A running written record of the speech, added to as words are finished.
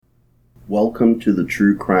Welcome to the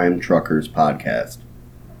True Crime Truckers podcast.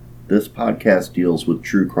 This podcast deals with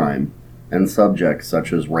true crime and subjects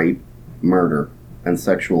such as rape, murder, and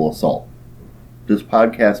sexual assault. This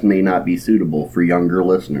podcast may not be suitable for younger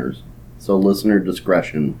listeners, so listener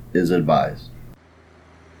discretion is advised.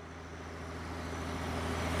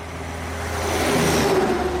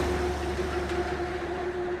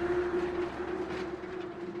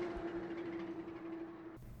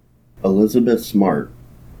 Elizabeth Smart,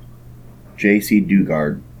 J.C.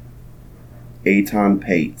 Dugard, Aton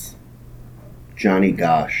Pates, Johnny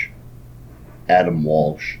Gosch, Adam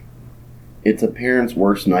Walsh. It's a parent's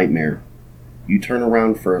worst nightmare. You turn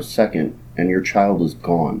around for a second and your child is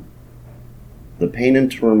gone. The pain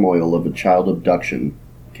and turmoil of a child abduction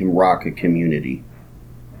can rock a community.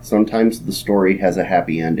 Sometimes the story has a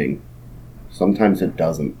happy ending. Sometimes it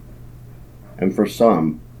doesn't. And for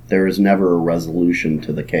some, there is never a resolution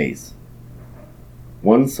to the case.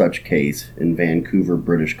 One such case in Vancouver,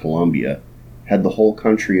 British Columbia, had the whole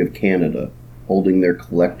country of Canada holding their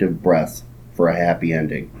collective breaths for a happy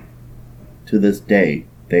ending. To this day,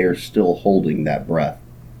 they are still holding that breath.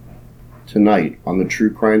 Tonight, on the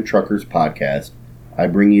True Crime Truckers podcast, I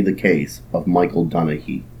bring you the case of Michael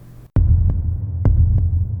Donaghy.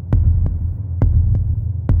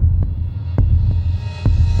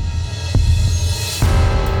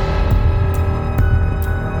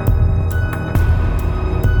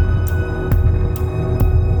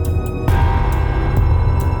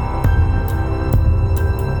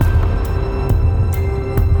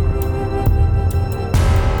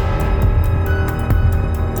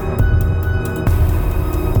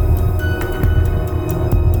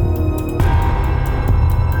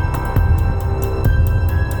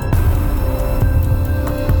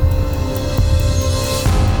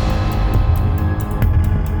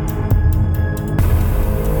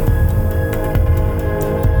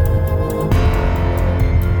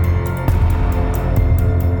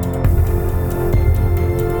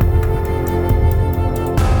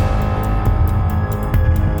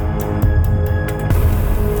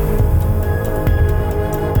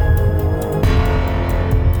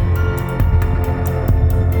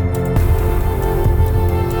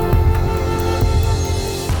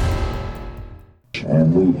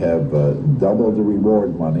 Double the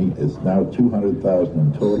reward money. It's now $200,000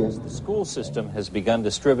 in total. The school system has begun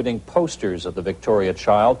distributing posters of the Victoria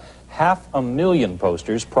child, 500,000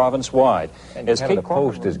 posters province-wide. And as Canada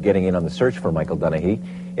Post is getting in on the search for Michael Donaghy,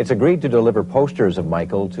 it's agreed to deliver posters of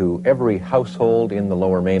Michael to every household in the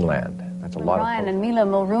Lower Mainland. That's a lot of posters. Ryan and Mila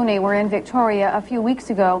Mulrooney were in Victoria a few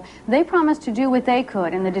weeks ago. They promised to do what they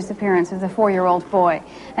could in the disappearance of the 4-year-old boy.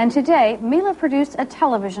 And today, Mila produced a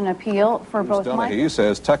television appeal for both Donaghy Michael...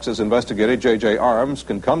 says Texas investigator J.J. Arms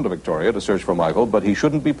can come to Victoria to search for Michael, but he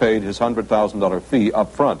shouldn't be paid his $100,000 fee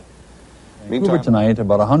up front. Meantime, tonight,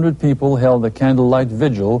 about 100 people held a candlelight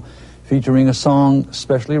vigil featuring a song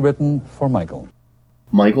specially written for Michael.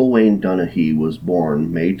 Michael Wayne Donaghy was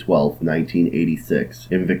born May 12, 1986,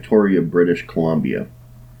 in Victoria, British Columbia.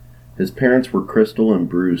 His parents were Crystal and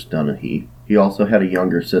Bruce Donaghy. He also had a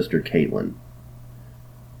younger sister, Caitlin.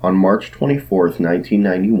 On March 24,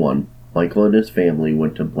 1991, Michael and his family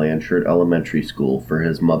went to Blanchard Elementary School for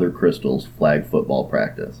his mother Crystal's flag football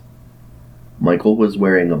practice. Michael was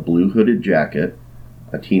wearing a blue hooded jacket,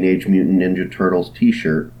 a Teenage Mutant Ninja Turtles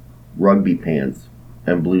t-shirt, rugby pants,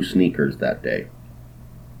 and blue sneakers that day.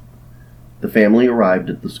 The family arrived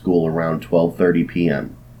at the school around 12:30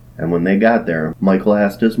 p.m., and when they got there, Michael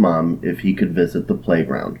asked his mom if he could visit the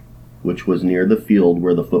playground, which was near the field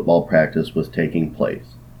where the football practice was taking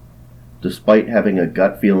place. Despite having a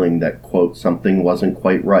gut feeling that, quote, something wasn't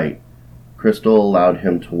quite right, Crystal allowed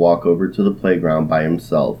him to walk over to the playground by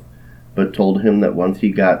himself, but told him that once he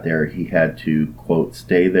got there, he had to, quote,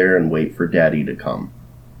 stay there and wait for Daddy to come.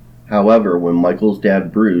 However, when Michael's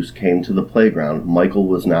dad, Bruce, came to the playground, Michael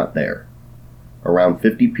was not there. Around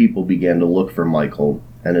 50 people began to look for Michael,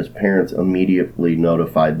 and his parents immediately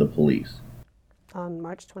notified the police. On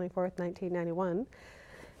March 24th, 1991,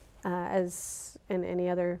 as in any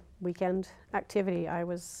other weekend activity, I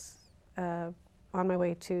was on my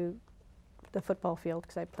way to the football field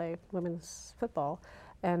because I play women's football,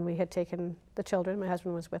 and we had taken the children. My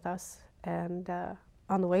husband was with us, and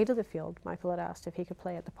on the way to the field, Michael had asked if he could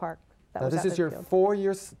play at the park. Now this is your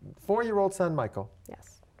 4-year-old son, Michael?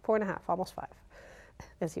 Yes, 4.5, almost 5,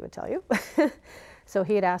 as he would tell you. So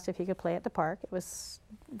he had asked if he could play at the park. It was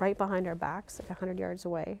right behind our backs, like 100 yards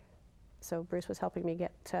away. So Bruce was helping me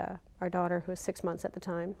get our daughter, who was 6 months at the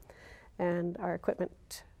time, and our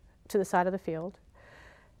equipment to the side of the field.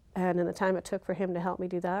 And in the time it took for him to help me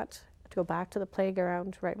do that, to go back to the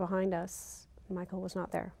playground right behind us, Michael was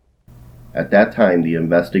not there. At that time, the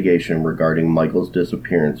investigation regarding Michael's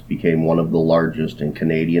disappearance became one of the largest in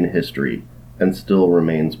Canadian history and still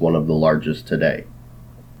remains one of the largest today.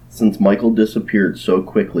 Since Michael disappeared so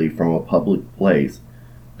quickly from a public place,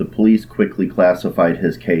 the police quickly classified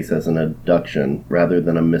his case as an abduction rather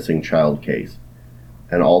than a missing child case,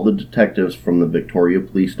 and all the detectives from the Victoria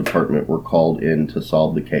Police Department were called in to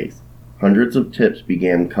solve the case. Hundreds of tips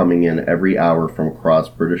began coming in every hour from across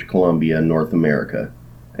British Columbia and North America,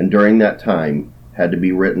 and during that time had to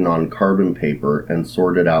be written on carbon paper and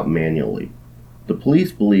sorted out manually. The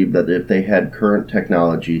police believed that if they had current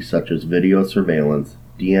technology such as video surveillance,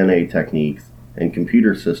 DNA techniques, and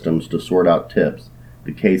computer systems to sort out tips,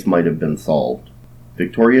 the case might have been solved.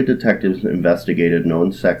 Victoria detectives investigated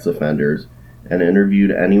known sex offenders and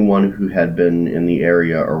interviewed anyone who had been in the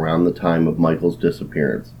area around the time of Michael's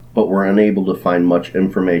disappearance, but were unable to find much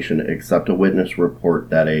information except a witness report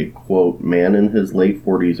that a, quote, man in his late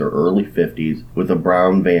 40s or early 50s with a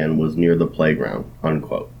brown van was near the playground,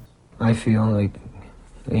 unquote. I feel like,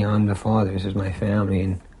 I'm the father, this is my family,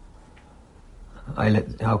 and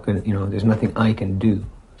there's nothing I can do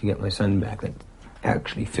to get my son back, that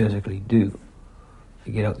actually physically do,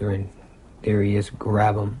 to get out there and there he is,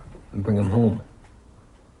 grab him and bring him home.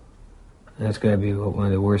 And that's got to be one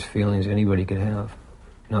of the worst feelings anybody could have,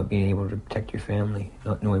 not being able to protect your family,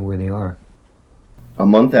 not knowing where they are. A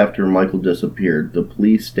month after Michael disappeared, the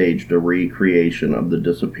police staged a recreation of the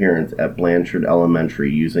disappearance at Blanchard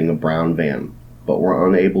Elementary using a brown van, but were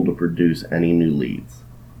unable to produce any new leads.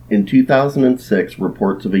 In 2006,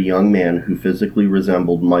 reports of a young man who physically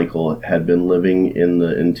resembled Michael had been living in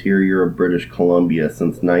the interior of British Columbia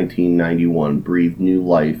since 1991 breathed new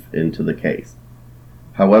life into the case.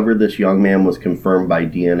 However, this young man was confirmed by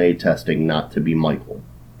DNA testing not to be Michael.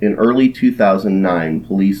 In early 2009,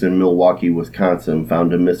 police in Milwaukee, Wisconsin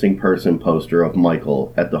found a missing person poster of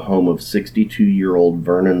Michael at the home of 62-year-old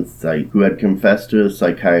Vernon Seitz, who had confessed to a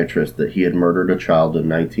psychiatrist that he had murdered a child in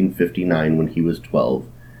 1959 when he was 12,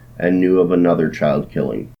 and knew of another child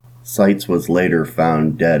killing. Seitz was later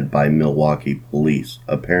found dead by Milwaukee police,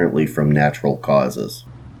 apparently from natural causes.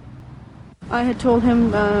 I had told him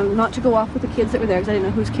not to go off with the kids that were there because I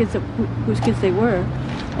didn't know whose kids they were,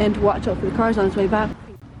 and to watch out for the cars on his way back.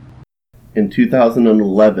 In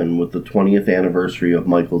 2011, with the 20th anniversary of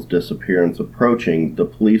Michael's disappearance approaching, the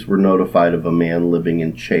police were notified of a man living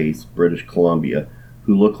in Chase, British Columbia,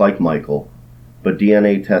 who looked like Michael, but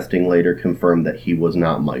DNA testing later confirmed that he was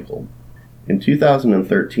not Michael. In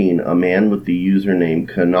 2013, a man with the username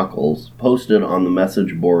Canuckles posted on the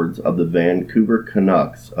message boards of the Vancouver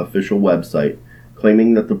Canucks official website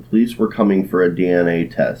claiming that the police were coming for a DNA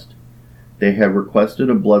test. They had requested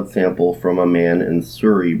a blood sample from a man in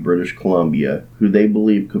Surrey, British Columbia, who they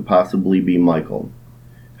believed could possibly be Michael.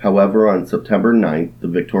 However, on September 9th, the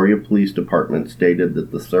Victoria Police Department stated that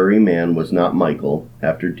the Surrey man was not Michael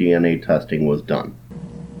after DNA testing was done.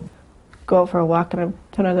 Go out for a walk and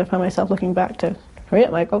sometimes I find myself looking back to hurry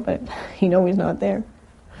up, Michael, but he's not there.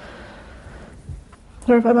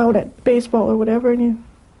 Or if I'm out at baseball or whatever and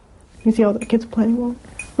you see all the kids playing, well,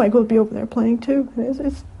 Michael would be over there playing too.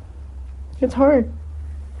 It's hard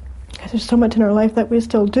because there's so much in our life that we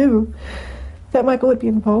still do that Michael would be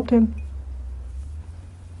involved in.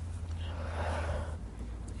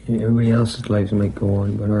 Everybody else's lives might go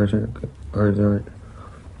on, but ours aren't.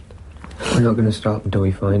 We're not going to stop until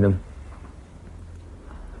we find him.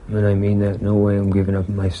 And I mean that. No way I'm giving up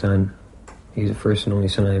on my son. He's the first and only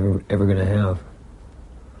son I'm ever going to have.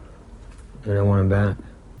 And I want him back.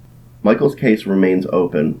 Michael's case remains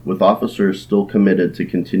open, with officers still committed to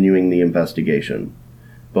continuing the investigation.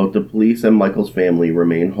 Both the police and Michael's family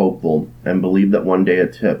remain hopeful and believe that one day a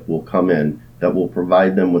tip will come in that will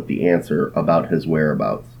provide them with the answer about his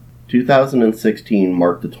whereabouts. 2016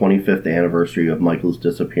 marked the 25th anniversary of Michael's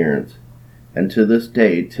disappearance, and to this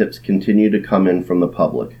day tips continue to come in from the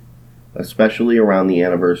public, especially around the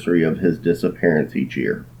anniversary of his disappearance each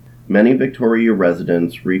year. Many Victoria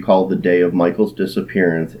residents recall the day of Michael's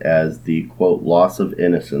disappearance as the, quote, loss of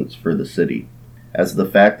innocence for the city, as the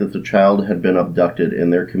fact that the child had been abducted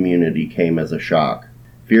in their community came as a shock.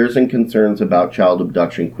 Fears and concerns about child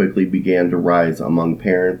abduction quickly began to rise among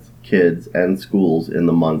parents, kids, and schools in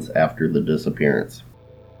the months after the disappearance.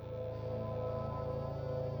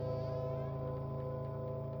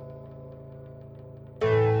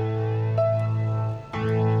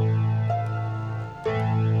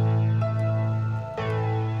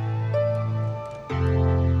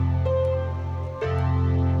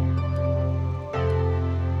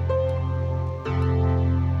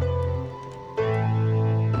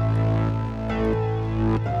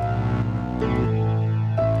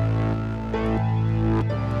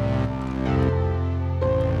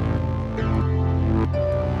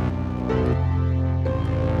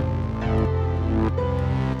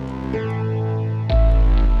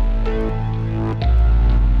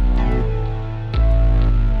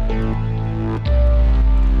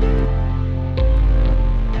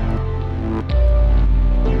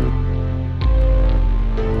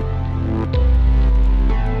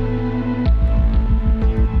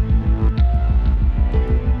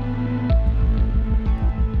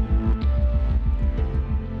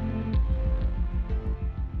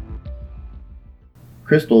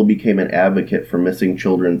 Crystal became an advocate for missing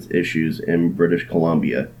children's issues in British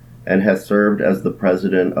Columbia and has served as the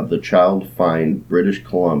president of the Child Find British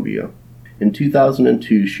Columbia. In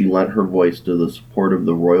 2002, she lent her voice to the support of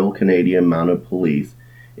the Royal Canadian Mounted Police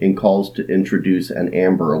in calls to introduce an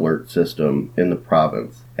Amber Alert system in the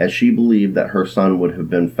province, as she believed that her son would have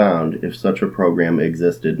been found if such a program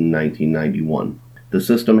existed in 1991. The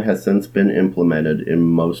system has since been implemented in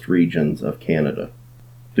most regions of Canada.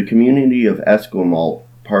 The community of Esquimalt,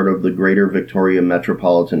 part of the Greater Victoria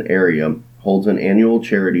metropolitan area, holds an annual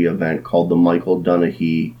charity event called the Michael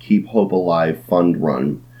Donaghy Keep Hope Alive Fund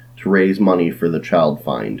Run to raise money for the Child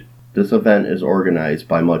Find. This event is organized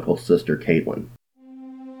by Michael's sister Caitlin.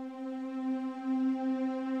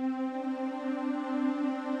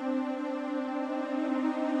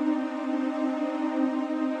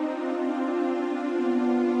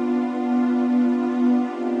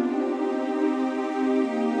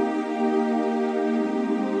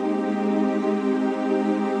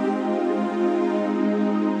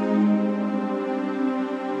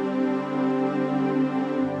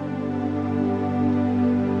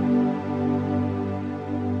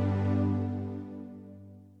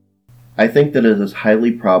 I think that it is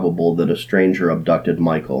highly probable that a stranger abducted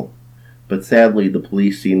Michael, but sadly the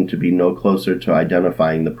police seem to be no closer to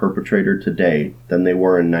identifying the perpetrator today than they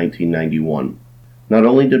were in 1991. Not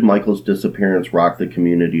only did Michael's disappearance rock the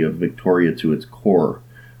community of Victoria to its core,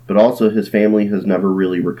 but also his family has never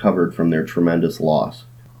really recovered from their tremendous loss.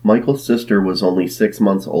 Michael's sister was only 6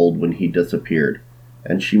 months old when he disappeared,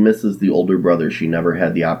 and she misses the older brother she never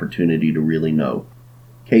had the opportunity to really know.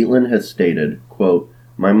 Caitlin has stated, quote,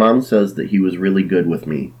 "My mom says that he was really good with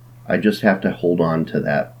me. I just have to hold on to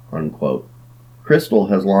that," unquote. Crystal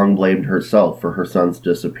has long blamed herself for her son's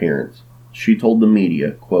disappearance. She told the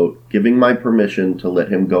media, quote, "Giving my permission to let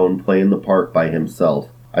him go and play in the park by himself,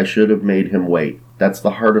 I should have made him wait. That's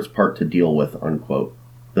the hardest part to deal with," unquote.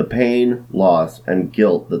 The pain, loss, and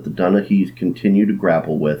guilt that the Donaghys continue to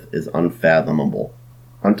grapple with is unfathomable.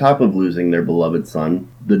 On top of losing their beloved son,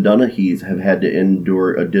 the Donaghys have had to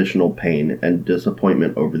endure additional pain and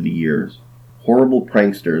disappointment over the years. Horrible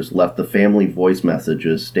pranksters left the family voice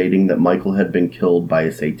messages stating that Michael had been killed by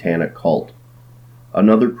a satanic cult.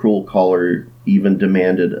 Another cruel caller even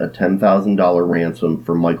demanded a $10,000 ransom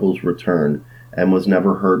for Michael's return and was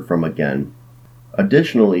never heard from again.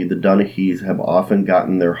 Additionally, the Donaghys have often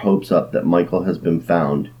gotten their hopes up that Michael has been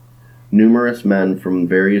found. Numerous men from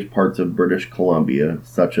various parts of British Columbia,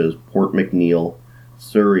 such as Port McNeill,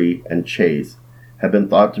 Surrey, and Chase, have been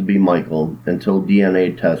thought to be Michael until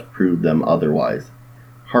DNA tests proved them otherwise.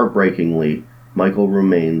 Heartbreakingly, Michael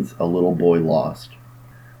remains a little boy lost.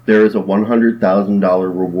 There is a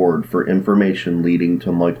 $100,000 reward for information leading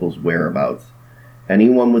to Michael's whereabouts.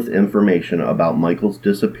 Anyone with information about Michael's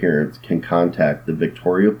disappearance can contact the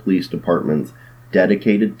Victoria Police Department's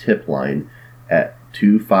dedicated tip line at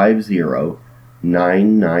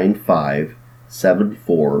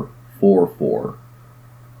 250-995-7444,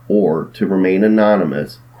 or to remain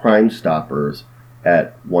anonymous, Crime Stoppers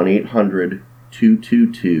at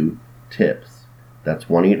 1-800-222-TIPS. That's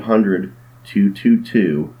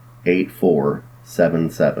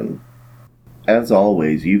 1-800-222-8477. As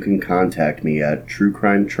always, you can contact me at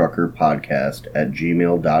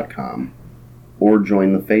truecrimetruckerpodcast@gmail.com or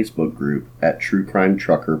join the Facebook group at True Crime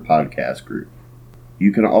Trucker Podcast Group.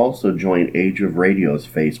 You can also join Age of Radio's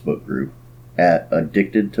Facebook group at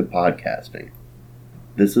Addicted to Podcasting.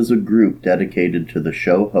 This is a group dedicated to the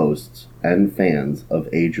show hosts and fans of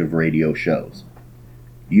Age of Radio shows.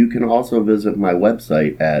 You can also visit my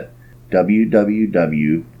website at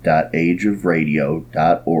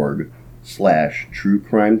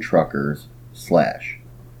www.ageofradio.org/truecrimetruckers/.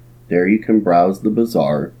 There you can browse the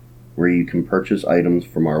bazaar, where you can purchase items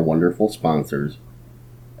from our wonderful sponsors,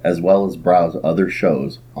 as well as browse other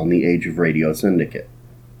shows on the Age of Radio Syndicate.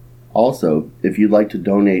 Also, if you'd like to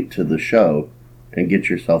donate to the show and get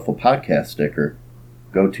yourself a podcast sticker,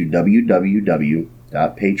 go to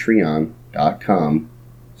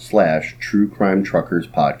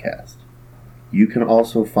www.patreon.com/truecrimetruckerspodcast. You can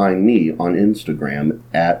also find me on Instagram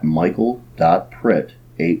at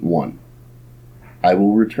michael.pritt81. I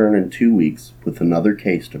will return in 2 weeks with another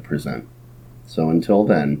case to present. So until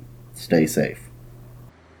then, stay safe.